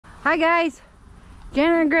Hi guys,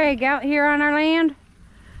 Jenna and Greg out here on our land.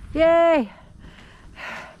 Yay!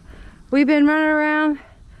 We've been running around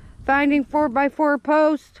finding 4x4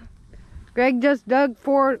 posts. Greg just dug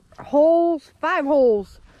 5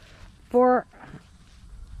 holes for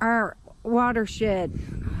our watershed,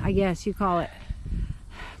 I guess you call it,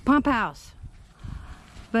 pump house.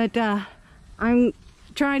 But I'm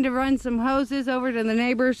trying to run some hoses over to the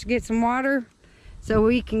neighbors to get some water so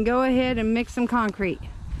we can go ahead and mix some concrete.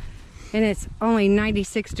 And it's only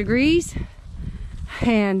 96 degrees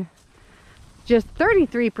and just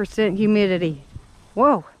 33% humidity.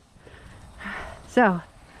 Whoa. So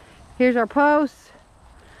here's our posts.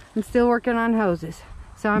 I'm still working on hoses,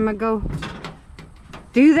 so I'm gonna go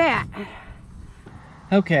do that.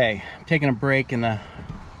 Okay, I'm taking a break in the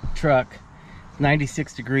truck. It's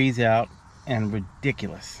 96 degrees out and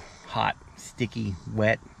ridiculous hot, sticky,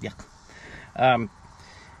 wet. Yuck.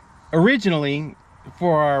 Originally,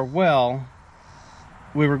 for our well,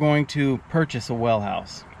 we were going to purchase a well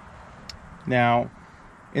house. Now,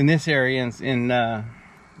 in this area, in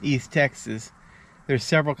East Texas, there's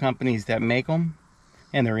several companies that make them,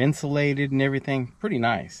 and they're insulated and everything. Pretty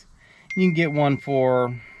nice. You can get one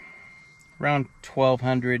for around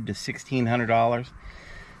 $1,200 to $1,600,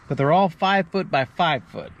 but they're all 5 foot by 5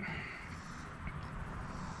 foot.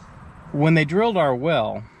 When they drilled our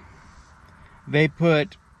well, they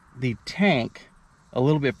put the tank a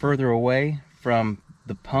little bit further away from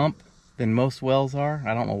the pump than most wells are.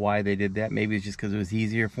 I don't know why they did that. Maybe it's just because it was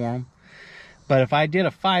easier for them. But if I did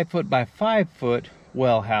a 5 foot by 5 foot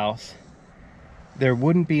well house, there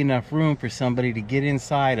wouldn't be enough room for somebody to get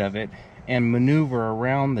inside of it and maneuver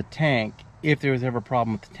around the tank if there was ever a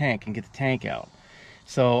problem with the tank and get the tank out.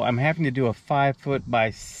 So I'm having to do a 5 foot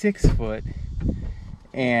by 6 foot.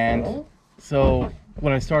 And so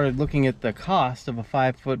when I started looking at the cost of a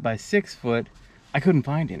 5 foot by 6 foot, I couldn't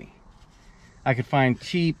find any. I could find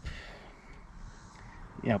cheap,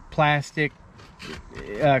 plastic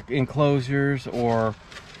enclosures or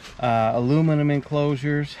aluminum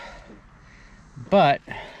enclosures, but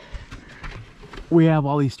we have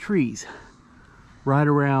all these trees right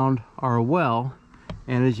around our well,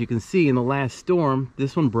 and as you can see in the last storm,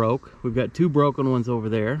 this one broke. We've got 2 broken ones over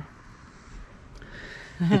there.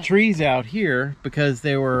 The trees out here, because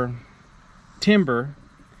they were timber,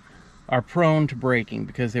 are prone to breaking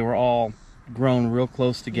because they were all grown real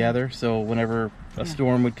close together. So whenever a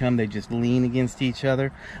storm would come, they just lean against each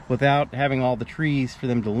other without having all the trees for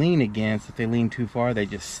them to lean against. If they lean too far, they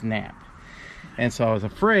just snap. And so I was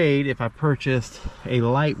afraid if I purchased a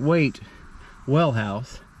lightweight well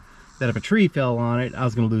house that if a tree fell on it, I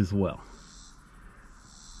was going to lose the well.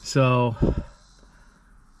 So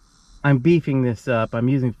I'm beefing this up. I'm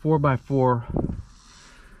using 4x4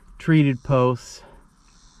 treated posts,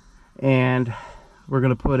 and we're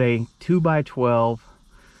going to put a 2x12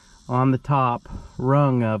 on the top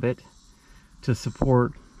rung of it to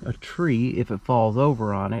support a tree if it falls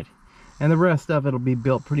over on it, and the rest of it will be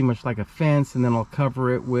built pretty much like a fence, and then I'll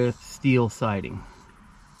cover it with steel siding.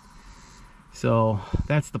 So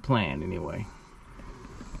that's the plan anyway.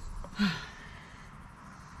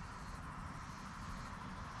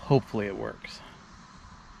 Hopefully it works.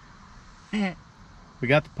 We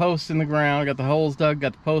got the posts in the ground, got the holes dug,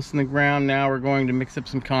 got the posts in the ground. Now we're going to mix up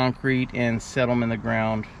some concrete and set them in the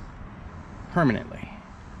ground permanently,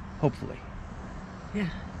 hopefully. Yeah.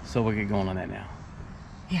 So we'll get going on that now.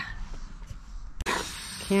 Yeah.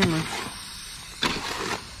 Camera.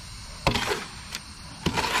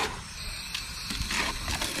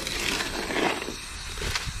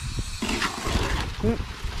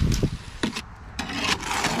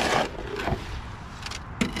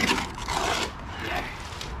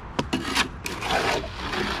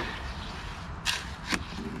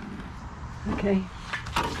 Okay.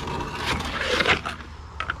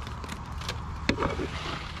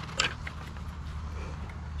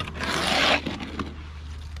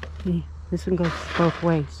 See, this one goes both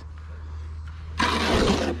ways.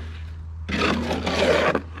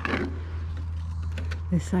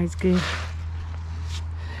 This side's good.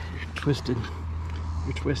 You're twisted.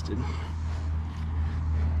 You're twisted.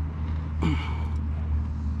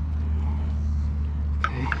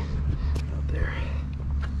 Okay, out there.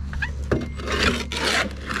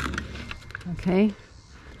 Okay.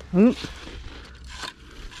 Oop.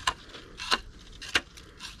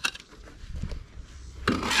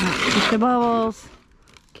 Keep the bubbles.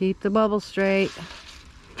 Keep the bubbles straight.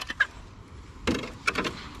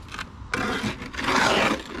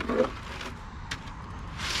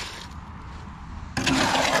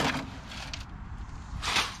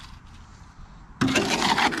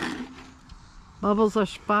 Bubbles are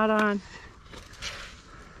spot on.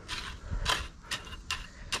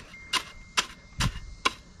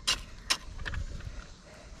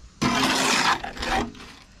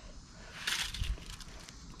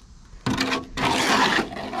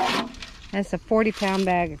 That's a 40-pound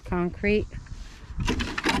bag of concrete.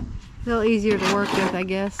 A little easier to work with, I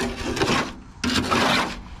guess.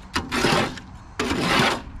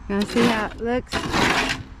 Now see how it looks?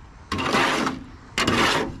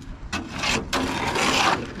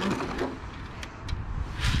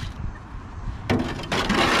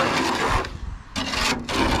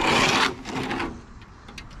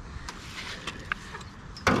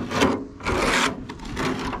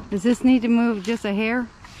 Does this need to move just a hair?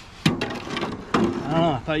 I don't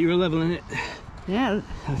know, I thought you were leveling it. Yeah.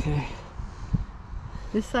 Okay.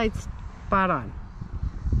 This side's spot on.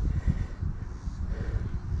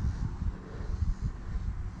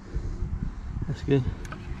 That's good.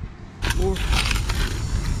 4.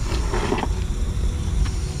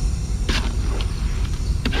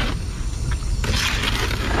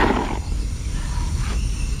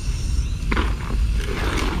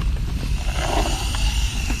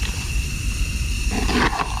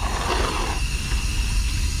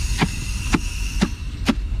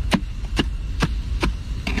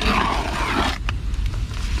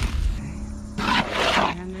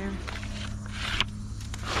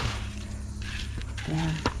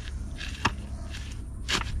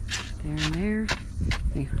 There and there.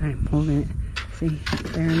 See, I'm holding it. See,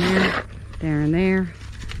 there and there, there and there.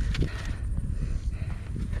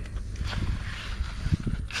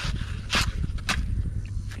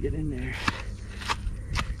 Get in there.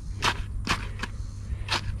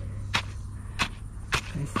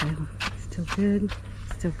 Still good.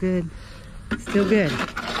 Still good. Still good.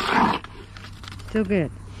 Still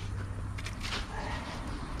good.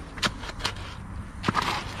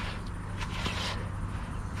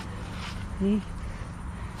 See?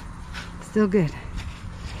 Still good.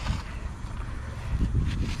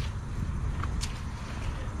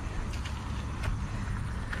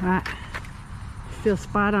 Right. Still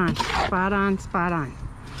spot on. Spot on. Spot on.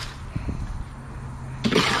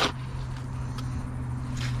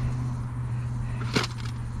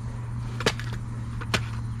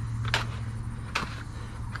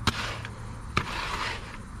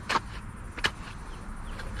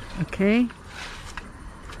 Okay.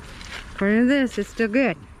 According to this, it's still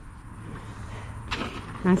good.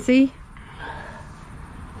 Now see?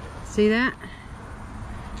 See that?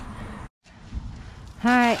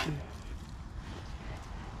 Alright.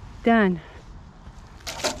 Done.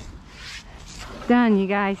 Done, you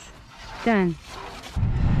guys. Done.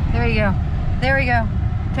 There you go. There we go.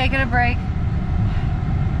 Taking a break.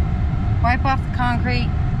 Wipe off the concrete.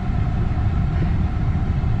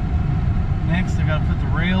 Next, I gotta put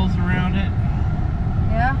the rails around it.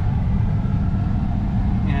 Yeah?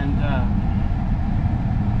 And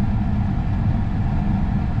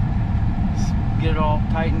get it all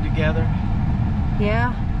tightened together.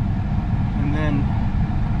 Yeah? And then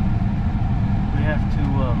we have to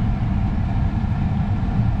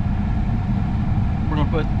we're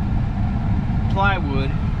gonna put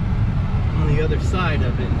plywood on the other side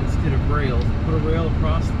of it instead of rails. Put a rail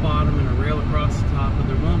across the bottom and a rail across the top, but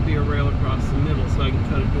there won't be a rail across the middle, so I can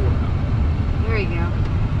cut a door out. There you go.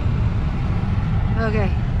 Okay.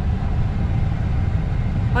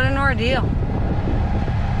 What an ordeal.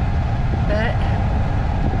 But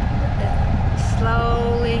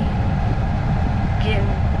slowly getting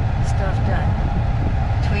stuff done.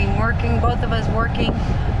 Between working, both of us working,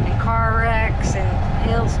 and car wrecks and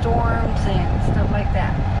hailstorms and stuff like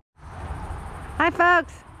that. Hi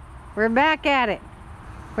folks, we're back at it.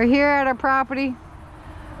 We're here at our property.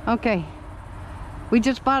 Okay, we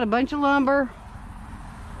just bought a bunch of lumber,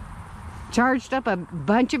 charged up a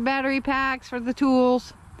bunch of battery packs for the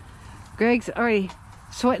tools. Greg's already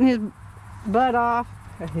sweating his butt off.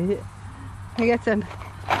 We got some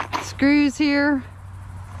screws here.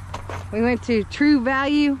 We went to True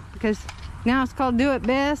Value because now it's called Do It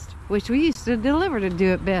Best, which we used to deliver to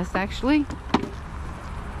Do It Best actually.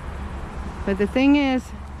 But the thing is,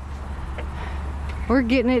 we're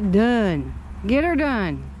getting it done. Get her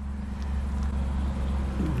done.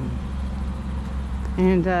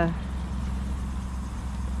 And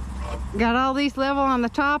got all these level on the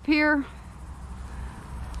top here.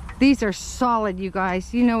 These are solid, you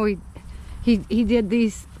guys. You know, he did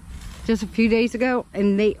these just a few days ago,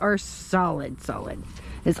 and they are solid.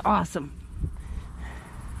 It's awesome.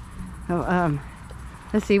 So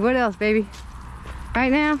let's see, what else, baby?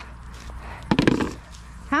 Right now,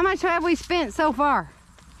 how much have we spent so far?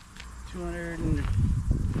 200,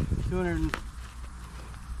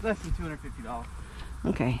 less than $250.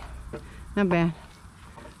 Okay, not bad.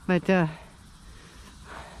 But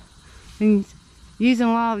using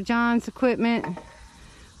a lot of John's equipment.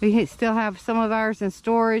 We still have some of ours in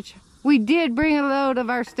storage. We did bring a load of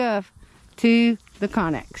our stuff to the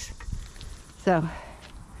Connex. So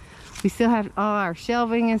we still have all our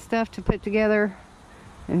shelving and stuff to put together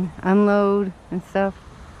and unload and stuff.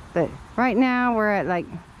 But right now we're at like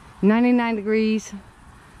 99 degrees,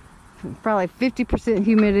 probably 50%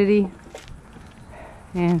 humidity.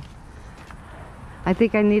 And I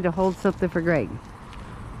think I need to hold something for Greg.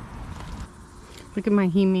 Look at my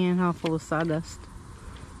He-Man all full of sawdust.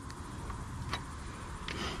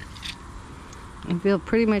 I feel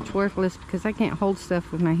pretty much worthless because I can't hold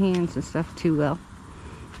stuff with my hands and stuff too well.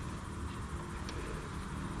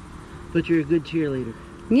 But you're a good cheerleader.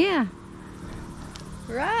 Yeah.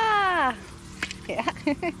 Rah! Yeah.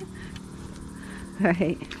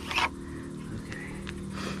 Alright. Okay.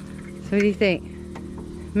 So what do you think?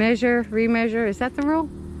 Measure, remeasure, is that the rule?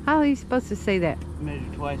 How are you supposed to say that?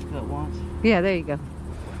 Measure twice, cut once. Yeah, there you go.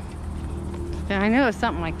 Yeah, I know it's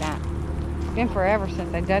something like that. It's been forever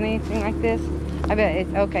since I've done anything like this. I bet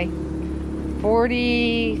it's okay.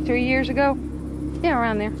 43 years ago? Yeah,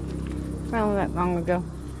 around there. Around that long ago.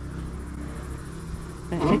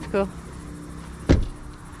 But it's cool.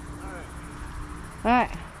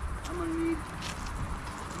 Alright. I'm gonna need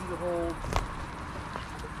to hold,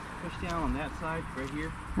 push down on that side, right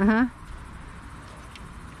here. Uh-huh.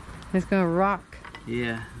 It's gonna rock.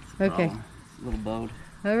 Yeah. Okay. It's a little bowed.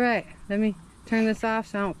 Alright, let me turn this off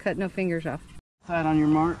so I don't cut no fingers off. Side on your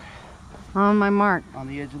mark. On my mark. On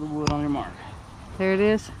the edge of the wood on your mark. There it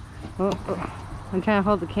is. Oh, oh. I'm trying to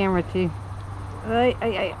hold the camera too.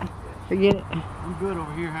 Forget it. I'm good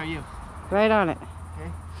over here. How are you? Right on it. Okay.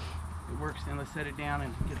 It works. Then let's set it down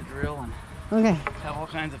and get the drill and Okay. have all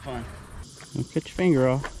kinds of fun. Don't cut your finger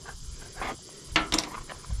off.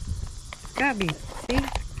 Got me. See?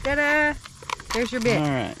 Ta-da! There's your bit. All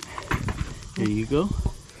right. Here you go.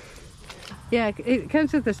 Yeah, it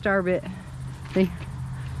comes with the star bit. See?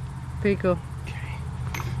 Pretty cool. Okay.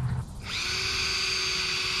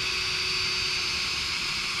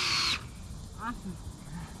 Awesome.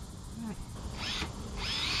 All right.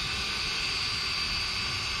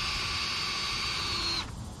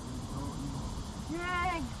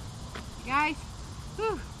 Yay! Guys,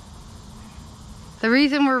 whew. The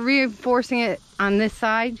reason we're reinforcing it on this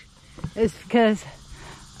side is because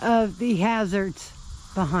of the hazards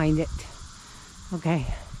behind it. Okay,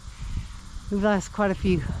 we've lost quite a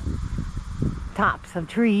few tops of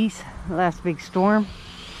trees the last big storm,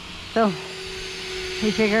 so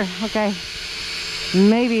we figure, okay,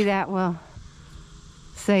 maybe that will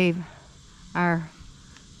save our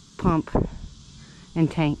pump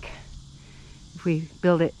and tank if we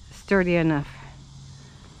build it sturdy enough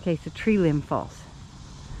in case a tree limb falls.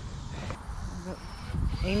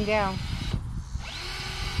 Aim down.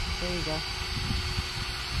 There you go.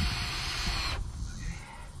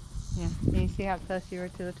 Yeah, can you see how close you were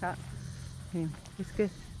to the top? Yeah, it's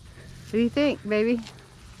good. What do you think, baby?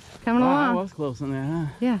 Coming along. I was close on that,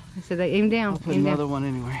 huh? Yeah, I said aim down. I'll put aim another down. one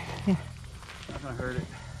anyway. Yeah. Not gonna hurt it.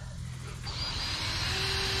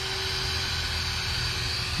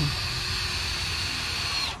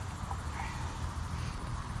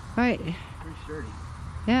 All right. Pretty sturdy.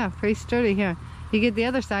 Yeah, pretty sturdy here. You get the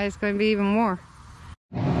other side, it's going to be even more.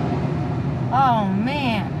 Oh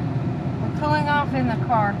man, we're cooling off in the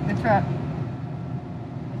car, the truck.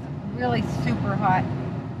 It's really super hot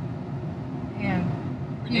and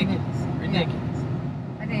humid. Ridiculous.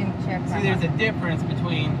 Yeah. I didn't even check. See, there's a difference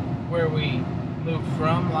between where we moved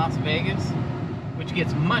from, Las Vegas, which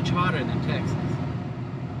gets much hotter than Texas.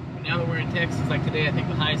 But now that we're in Texas, like today, I think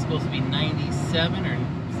the high is supposed to be 97 or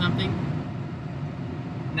something.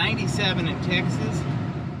 97 in Texas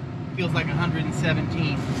feels like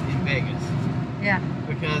 117 in Vegas. Yeah.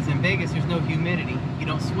 Because in Vegas, there's no humidity. You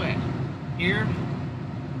don't sweat. Here,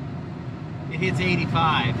 it hits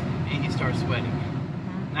 85 and you start sweating.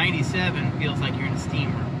 97 feels like you're in a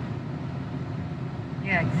steamer.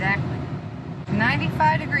 Yeah, exactly.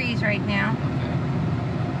 95 degrees right now.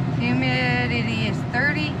 Okay. Humidity is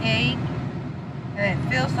 38. It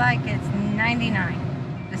feels like it's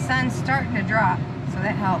 99. The sun's starting to drop, so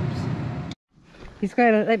that helps. He's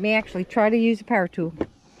going to let me actually try to use a power tool.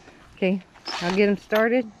 Okay, I'll get him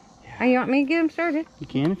started. Oh, you want me to get him started? You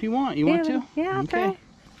can if you want. You want to? Yeah, I'll okay. try.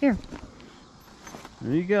 Here.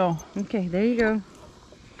 There you go. Okay, there you go.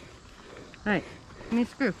 All right, give me a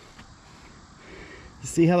screw. You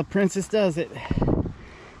see how the princess does it.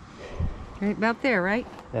 Right about there, right?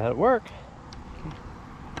 That'll work.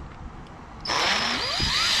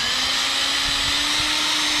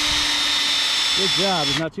 Good job.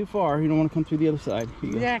 It's not too far. You don't want to come through the other side. Here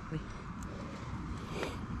you Exactly. go.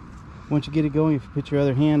 Once you get it going, if you put your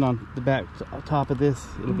other hand on the back top of this,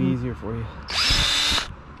 it'll be easier for you.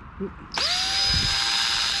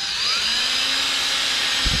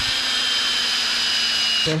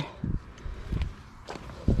 Okay.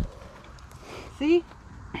 See?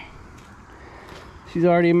 She's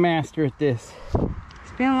already a master at this.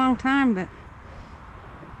 It's been a long time, but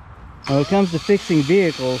When it comes to fixing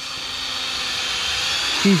vehicles,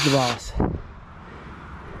 she's the boss.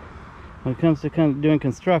 When it comes to doing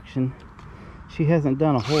construction, she hasn't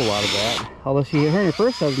done a whole lot of that. Although her and her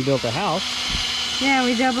first husband built a house. yeah,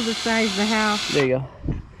 we doubled the size of the house. There you go.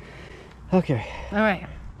 Okay. All right.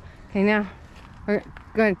 Okay, now we're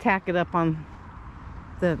going to tack it up on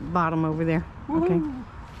the bottom over there. Okay.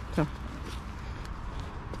 So.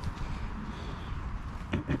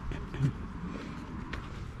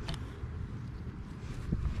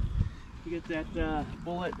 You get that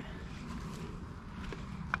bullet.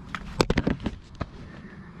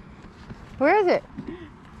 Where is it?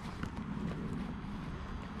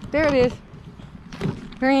 There it is.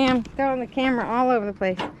 Here I am, throwing the camera all over the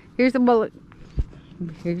place. Here's the bullet.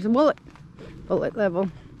 Here's the bullet. Bullet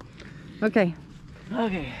level. Okay.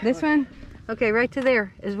 Okay. This one, okay, right to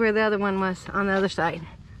there is where the other one was on the other side.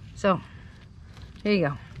 So, here you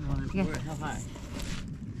go. How high?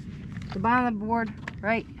 The bottom of the board,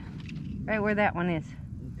 right where that one is.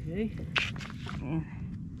 Okay. And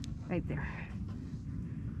right there.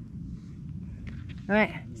 All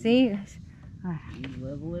right, see? You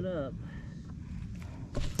level it up.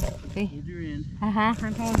 See? Hold your end.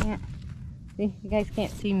 I'm holding it. See, you guys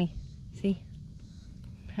can't see me. See?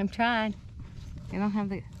 I'm trying. I don't have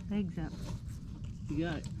the legs up. You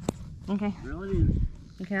got it. Okay. Drill it in.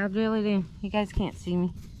 Okay, I'll drill it in. You guys can't see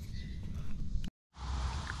me.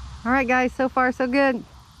 All right, guys, so far so good.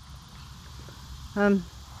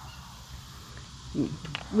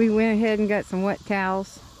 We went ahead and got some wet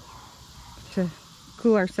towels to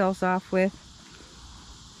cool ourselves off with.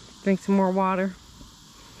 Drink some more water.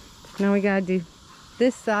 Now we gotta do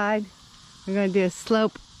this side. We're gonna do a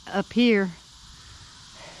slope up here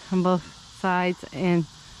on both sides and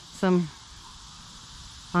some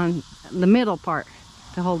on the middle part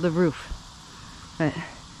to hold the roof. But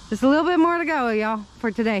just a little bit more to go, y'all,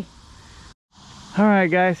 for today. All right,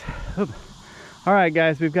 guys. All right,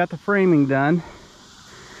 guys, we've got the framing done.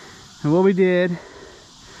 And what we did,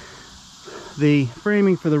 the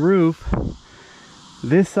framing for the roof,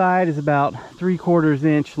 this side is about 3/4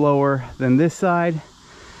 inch lower than this side.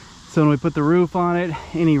 So when we put the roof on it,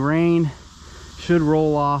 any rain should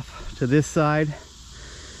roll off to this side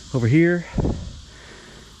over here.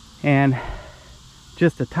 And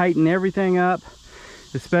just to tighten everything up,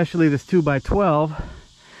 especially this 2x12,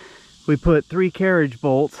 we put 3 carriage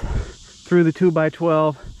bolts through the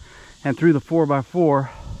 2x12 and through the 4x4,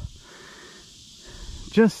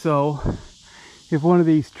 just so if one of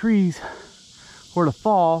these trees were to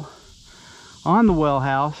fall on the well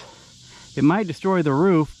house, it might destroy the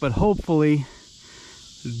roof, but hopefully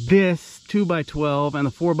this 2x12 and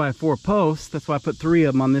the 4x4 posts, that's why I put 3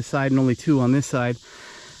 of them on this side and only 2 on this side,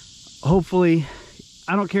 hopefully,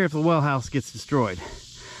 I don't care if the well house gets destroyed,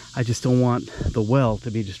 I just don't want the well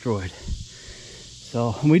to be destroyed.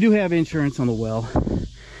 So we do have insurance on the well,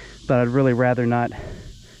 but I'd really rather not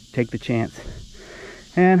take the chance.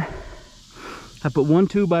 And I put 1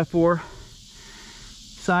 2x4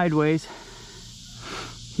 sideways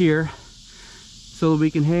here so that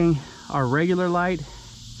we can hang our regular light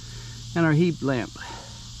and our heat lamp.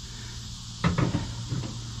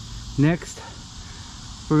 Next,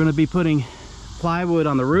 we're going to be putting plywood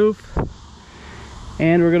on the roof,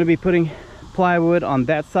 and we're going to be putting plywood on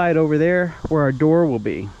that side over there where our door will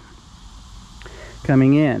be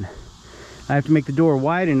coming in. I have to make the door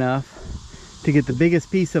wide enough to get the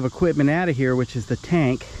biggest piece of equipment out of here, which is the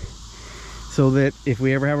tank, so that if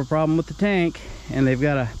we ever have a problem with the tank and they've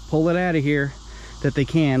got to pull it out of here, that they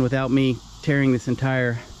can without me tearing this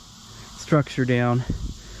entire structure down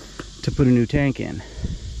to put a new tank in.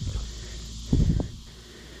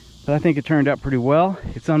 But I think it turned out pretty well.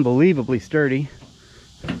 It's unbelievably sturdy.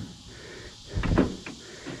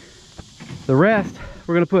 The rest,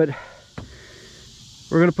 we're gonna put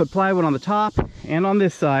plywood on the top and on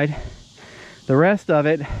this side. The rest of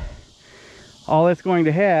it, all it's going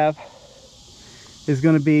to have is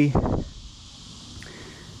going to be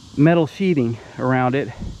metal sheathing around it,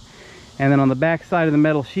 and then on the back side of the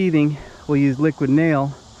metal sheathing we'll use liquid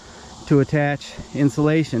nail to attach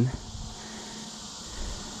insulation,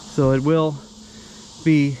 so it will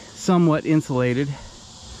be somewhat insulated.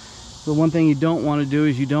 The one thing you don't want to do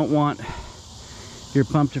is you don't want your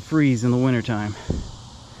pump to freeze in the wintertime.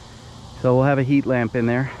 So we'll have a heat lamp in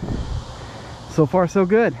there. So far so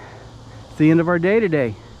good. It's the end of our day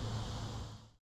today.